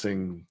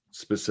referencing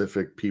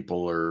specific people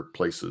or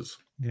places.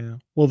 Yeah.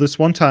 Well, this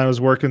one time I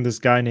was working with this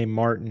guy named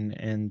Martin,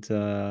 and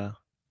no,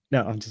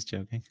 I'm just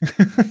joking.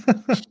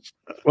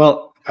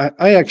 Well,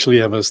 I actually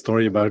have a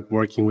story about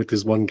working with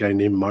this one guy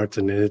named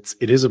Martin, and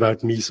it is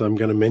about me, so I'm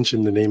going to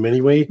mention the name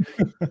anyway.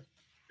 I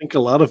think a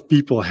lot of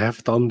people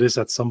have done this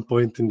at some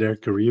point in their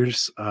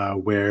careers,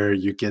 where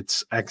you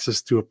get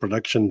access to a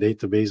production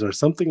database or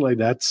something like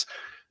that,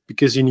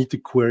 because you need to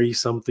query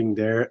something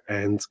there,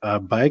 and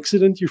by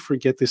accident you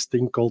forget this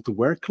thing called the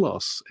where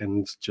clause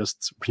and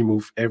just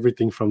remove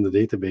everything from the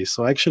database.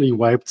 So I actually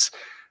wiped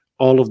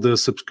all of the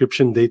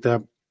subscription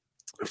data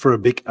for a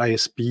big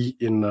ISP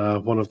in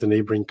one of the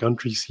neighboring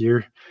countries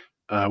here,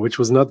 which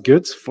was not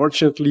good.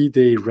 Fortunately,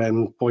 they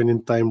ran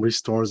point-in-time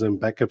restores and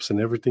backups and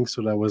everything,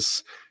 so that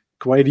was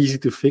quite easy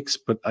to fix.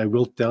 But I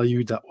will tell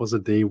you, that was a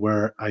day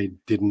where I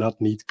did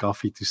not need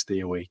coffee to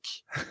stay awake.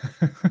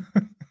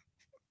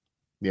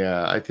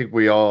 Yeah, I think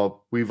we've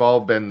all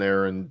been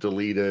there and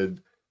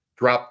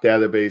dropped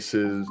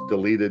databases,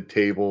 deleted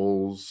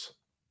tables,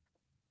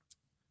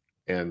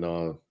 and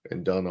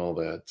done all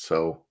that.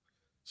 So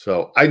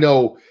I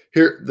know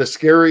here the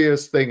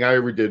scariest thing I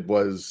ever did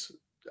was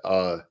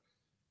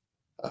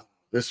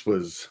this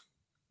was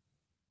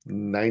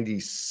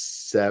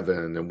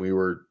 97 and we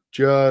were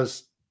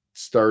just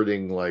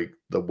starting like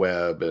the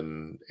web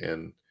and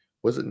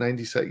was it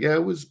 97? Yeah,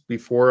 it was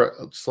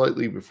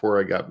slightly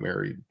before I got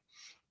married.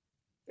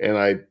 And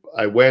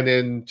I went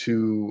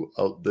into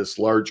this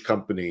large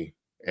company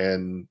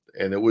and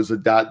it was a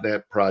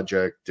 .NET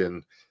project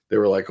and they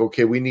were like,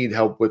 okay, we need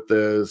help with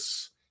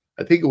this.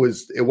 I think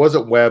it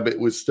wasn't web. It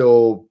was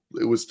still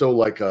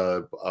like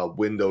a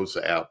Windows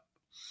app,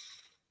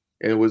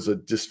 and it was a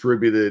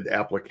distributed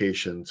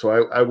application.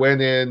 So I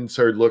went in,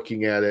 started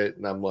looking at it,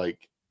 and I'm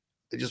like,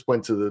 I just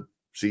went to the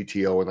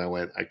CTO and I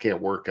went, I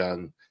can't work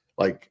on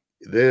like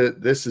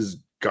this is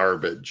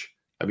garbage.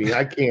 I mean,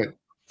 I can't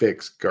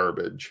fix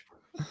garbage.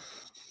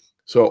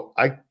 So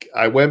I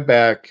went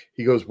back.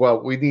 He goes,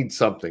 well, we need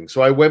something.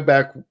 So I went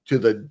back to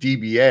the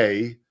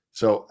DBA.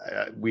 So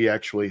we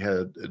actually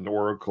had an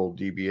Oracle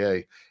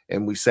DBA,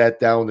 and we sat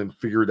down and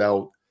figured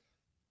out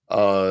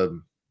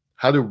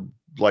how to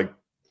like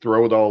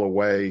throw it all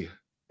away.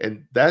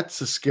 And that's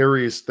the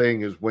scariest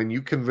thing is when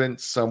you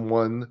convince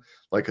someone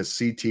like a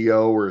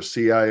CTO or a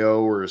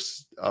CIO or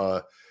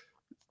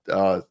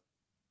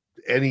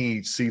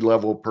any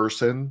C-level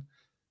person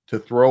to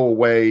throw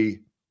away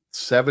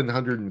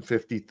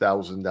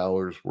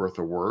 $750,000 worth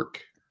of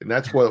work. and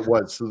that's what it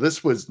was. So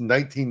this was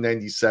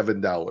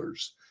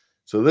 $1997.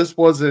 So this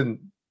wasn't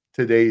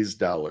today's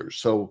dollars.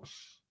 So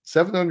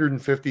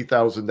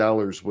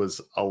 $750,000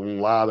 was a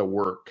lot of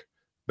work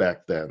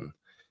back then.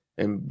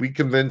 And we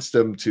convinced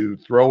them to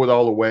throw it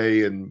all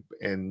away, and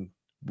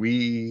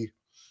we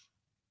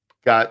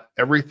got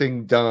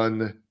everything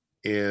done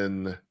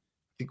in, I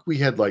think we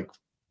had like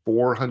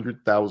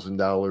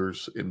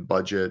 $400,000 in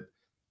budget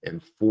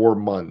in 4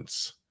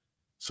 months.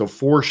 So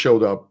 4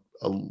 showed up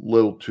a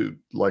little too,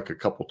 like a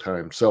couple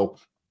times. So,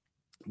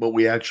 but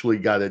we actually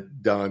got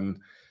it done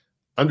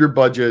under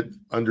budget,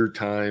 under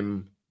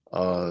time,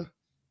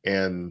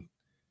 and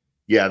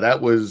yeah,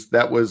 that was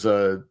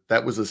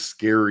a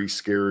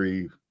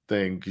scary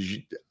thing, because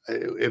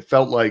it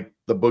felt like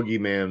the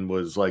boogeyman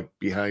was like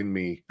behind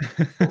me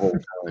the whole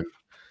time.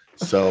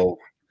 So,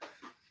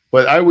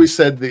 but I always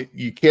said that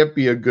you can't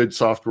be a good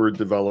software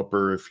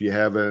developer if you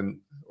haven't,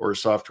 or a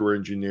software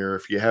engineer,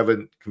 if you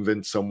haven't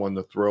convinced someone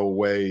to throw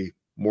away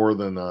more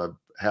than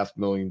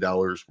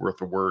 $500,000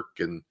 worth of work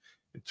and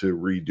to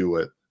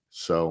redo it.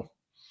 So,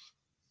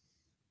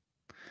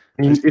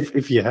 I mean,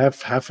 if you have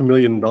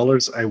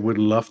 $500,000, I would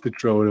love to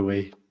throw it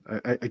away.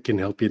 I can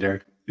help you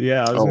there.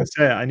 Yeah, I was gonna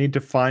say I need to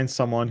find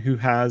someone who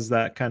has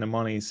that kind of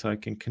money so I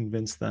can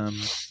convince them.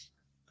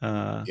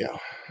 Yeah.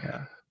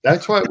 Yeah.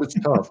 That's why it was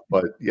tough,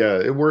 but yeah,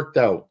 it worked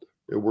out.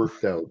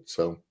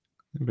 So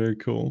Very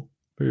cool.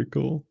 Very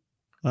cool.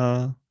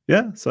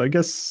 Yeah, so I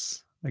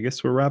guess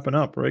we're wrapping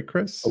up, right,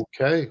 Chris?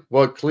 okay.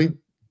 Well, Cleve,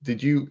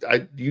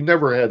 you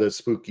never had a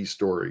spooky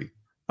story?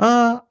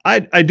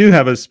 I do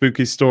have a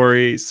spooky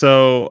story.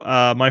 So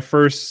my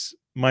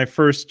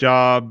first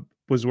job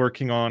was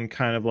working on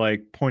kind of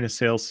like point of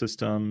sale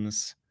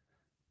systems,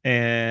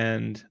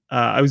 and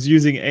I was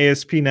using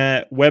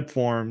ASP.NET web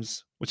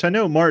forms, which I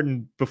know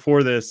Martin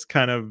before this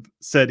kind of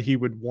said he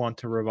would want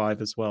to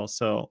revive as well.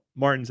 So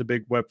Martin's a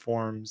big web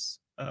forms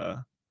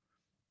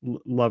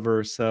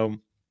lover. So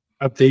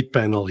update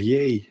panel,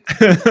 yay!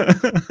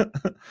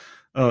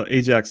 Oh,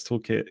 Ajax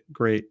toolkit,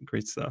 great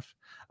stuff.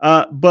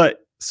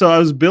 But so I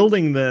was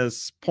building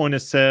this point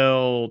of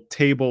sale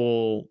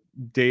table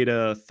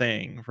data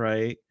thing,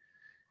 right?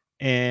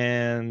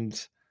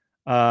 And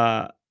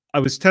I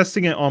was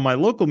testing it on my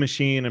local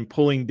machine and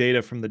pulling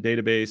data from the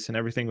database, and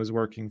everything was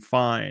working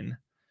fine.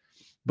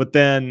 But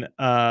then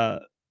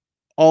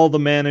all the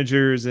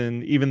managers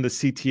and even the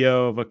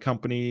CTO of a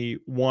company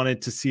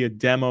wanted to see a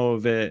demo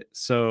of it.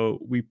 So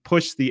we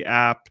pushed the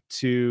app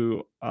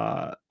to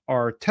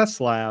our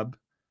test lab,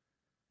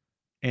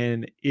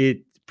 and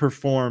it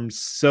performed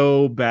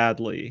so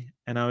badly.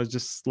 And I was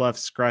just left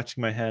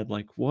scratching my head,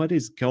 like, what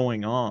is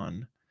going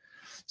on?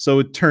 So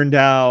it turned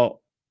out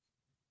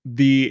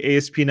the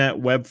ASP.NET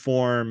web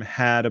form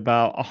had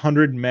about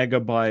 100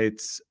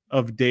 megabytes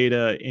of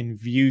data in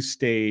view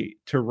state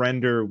to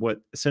render what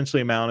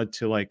essentially amounted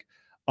to like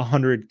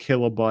 100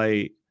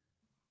 kilobyte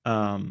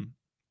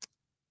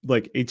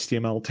like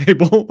HTML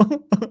table.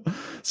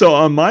 So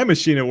on my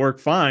machine it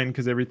worked fine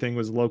because everything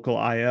was local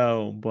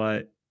IO,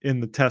 but in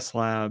the test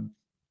lab,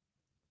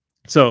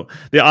 so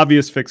the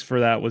obvious fix for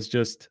that was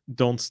just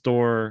don't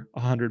store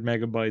 100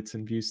 megabytes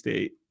in view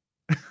state.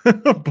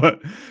 But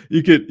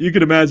you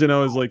could imagine I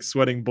was like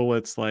sweating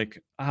bullets,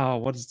 like, oh,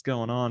 what is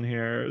going on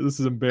here?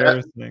 This is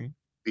embarrassing.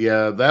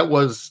 That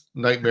was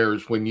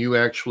nightmares when you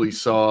actually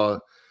saw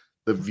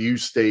the view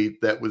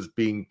state that was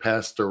being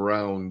passed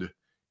around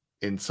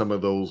in some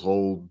of those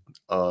old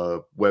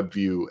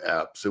WebView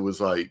apps. It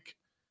was like,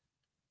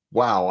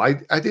 wow, I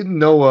didn't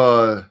know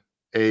a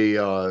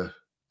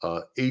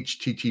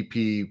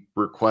HTTP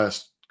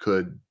request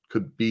could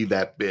be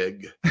that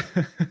big.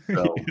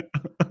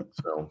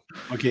 So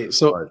okay,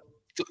 so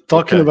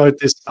talking about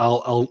this,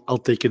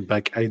 I'll take it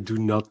back. I do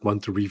not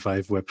want to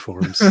revive web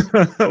forms.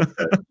 Okay.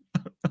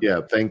 Yeah,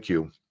 thank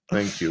you.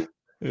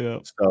 Yeah.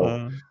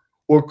 So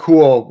well,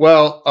 cool.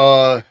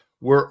 Well,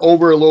 we're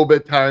over a little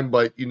bit time,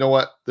 but you know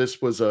what?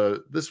 This was a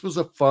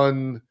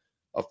fun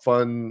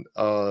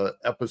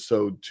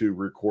episode to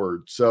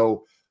record.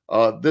 So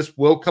this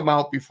will come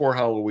out before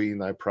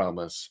Halloween, I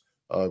promise.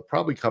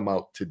 Probably come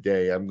out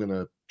today. I'm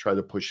gonna try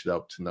to push it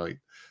out tonight.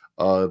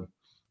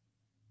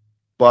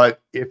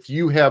 But if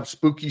you have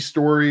spooky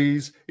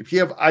stories, if you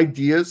have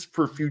ideas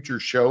for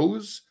future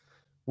shows,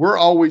 we're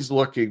always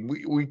looking.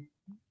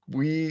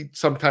 We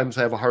sometimes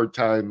have a hard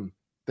time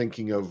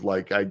thinking of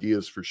like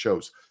ideas for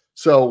shows.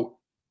 So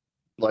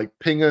like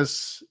ping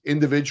us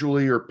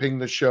individually or ping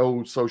the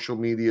show social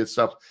media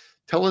stuff.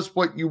 Tell us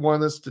what you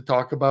want us to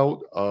talk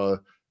about.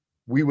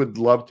 We would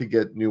love to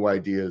get new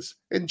ideas.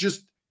 And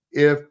just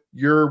if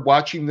you're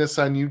watching this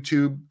on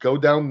YouTube, go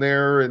down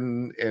there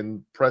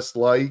and press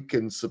like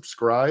and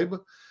subscribe.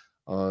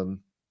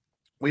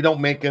 We don't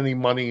make any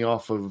money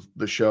off of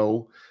the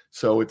show,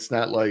 so it's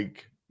not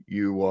like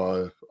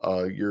you're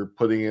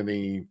putting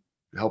any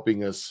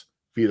helping us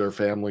feed our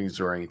families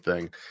or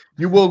anything.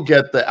 You will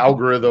get the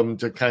algorithm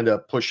to kind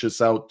of push us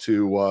out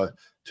to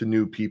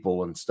new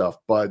people and stuff.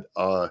 But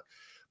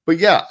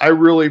yeah, I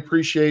really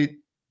appreciate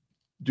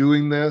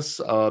doing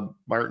this.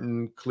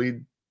 Martin,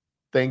 Clede,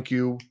 thank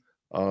you.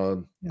 I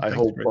thanks,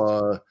 hope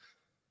Rich.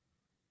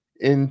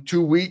 in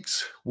 2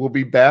 weeks we'll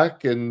be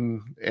back,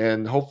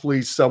 and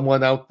hopefully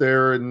someone out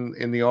there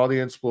in the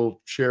audience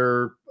will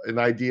share an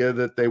idea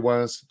that they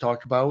want us to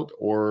talk about,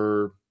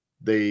 or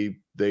they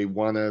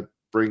want to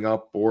bring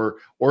up, or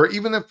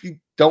even if you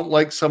don't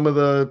like some of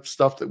the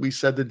stuff that we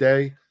said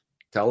today,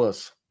 tell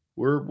us.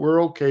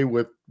 We're okay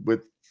with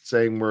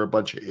saying we're a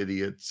bunch of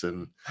idiots.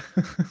 And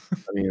I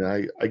mean,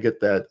 I get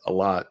that a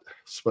lot,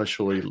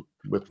 especially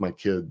with my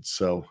kids.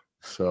 So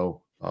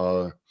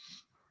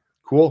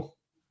cool.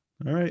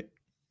 All right.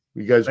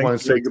 You guys want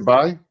to say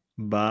goodbye?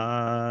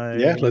 Bye.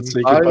 Yeah, let's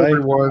say Bye, goodbye.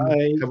 everyone.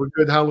 Bye. Have a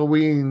good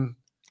Halloween.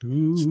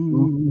 Ooh.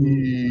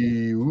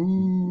 Spooky.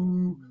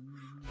 Ooh.